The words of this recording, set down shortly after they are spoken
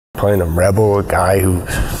playing a rebel, a guy who,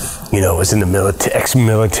 you know, was in the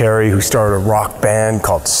ex-military, who started a rock band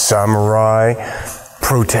called Samurai,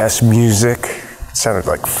 protest music. It sounded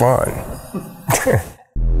like fun.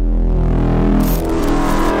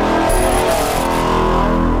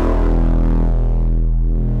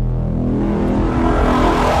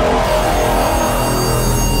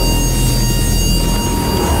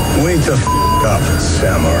 Wake the f up,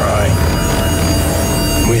 Samurai.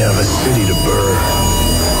 We have a city to burn.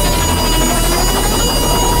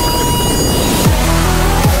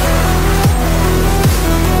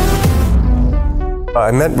 I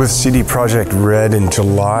met with CD Projekt Red in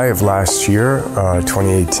July of last year,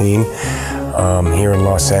 2018, here in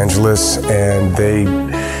Los Angeles, and they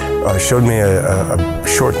showed me a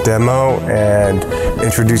short demo and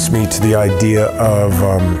introduced me to the idea of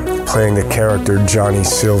playing the character Johnny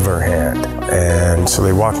Silverhand. And so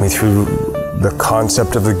they walked me through the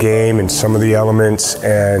concept of the game and some of the elements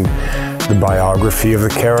and the biography of the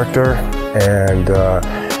character, and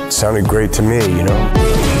it sounded great to me, you know.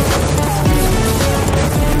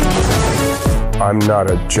 I'm not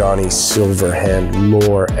a Johnny Silverhand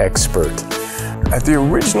lore expert. At the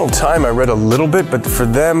original time, I read a little bit, but for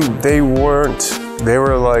them, they weren't. They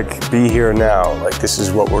were like, be here now, like this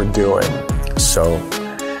is what we're doing. So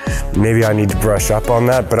maybe I need to brush up on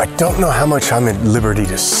that, but I don't know how much I'm at liberty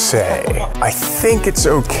to say. I think it's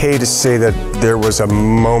okay to say that there was a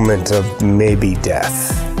moment of maybe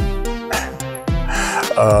death.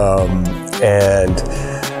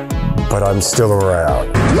 But I'm still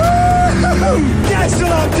around. That's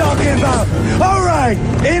what I'm talking about! All right,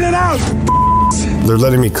 in and out! They're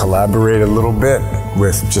letting me collaborate a little bit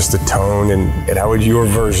with just the tone and how would your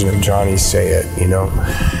version of Johnny say it, you know,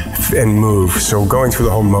 and move. So going through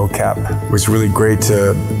the whole mocap was really great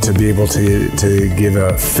to be able to give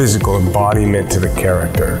a physical embodiment to the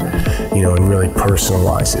character, you know, and really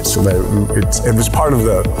personalize it. So that it was part of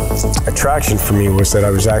the attraction for me, was that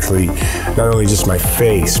I was actually not only just my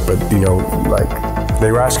face, but, you know, like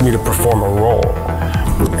they were asking me to perform a role,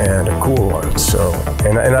 and a cool one. So,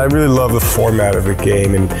 and I really love the format of the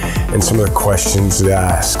game and some of the questions it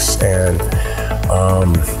asks and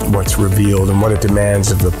what's revealed and what it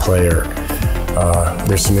demands of the player.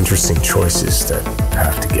 There's some interesting choices that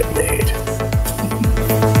have to get made.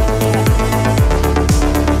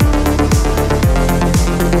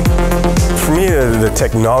 For me, the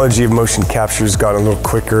technology of motion capture has got a little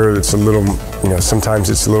quicker. It's a little, you know, sometimes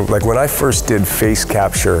it's a little, like when I first did face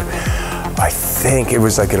capture, I think it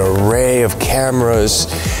was like an array of cameras,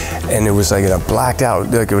 and it was like in a blacked out,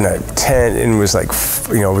 like in a tent, and it was like,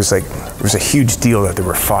 you know, it was a huge deal that there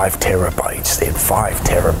were 5 terabytes. They had 5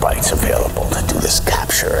 terabytes available to do this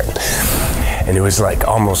capture, and it was like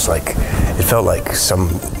almost like it felt like some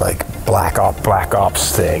like black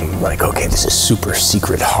ops thing. Like, okay, this is super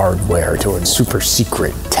secret hardware doing super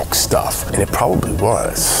secret tech stuff, and it probably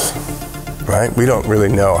was, right? We don't really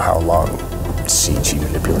know how long CG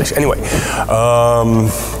manipulation. Anyway,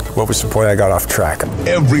 what was the point? I got off track.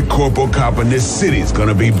 Every corporal cop in this city's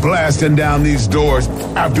gonna be blasting down these doors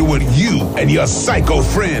after what you and your psycho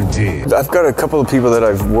friend did. I've got a couple of people that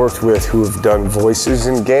I've worked with who have done voices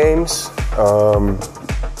in games,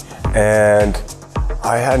 and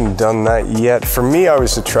I hadn't done that yet. For me, I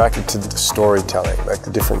was attracted to the storytelling, like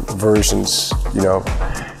the different versions, you know.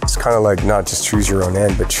 It's kind of like not just choose your own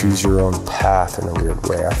end, but choose your own path in a weird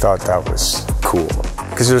way. I thought that was cool.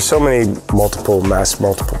 Because there's so many multiple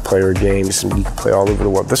player games, and you can play all over the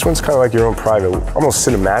world. This one's kind of like your own private, almost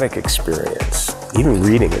cinematic experience. Even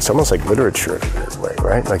reading, it's almost like literature in a weird way,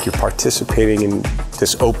 right? Like you're participating in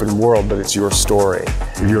this open world, but it's your story,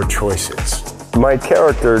 your choices. My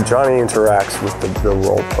character, Johnny, interacts with the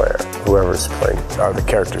role player, whoever's playing. The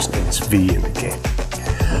character's name is V in the game.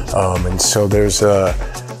 And so there's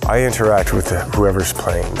I interact with whoever's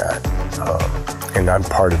playing that, and I'm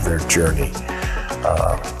part of their journey.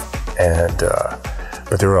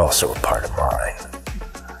 But they're also a part of mine.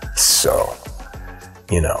 So,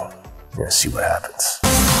 you know, we're gonna see what happens.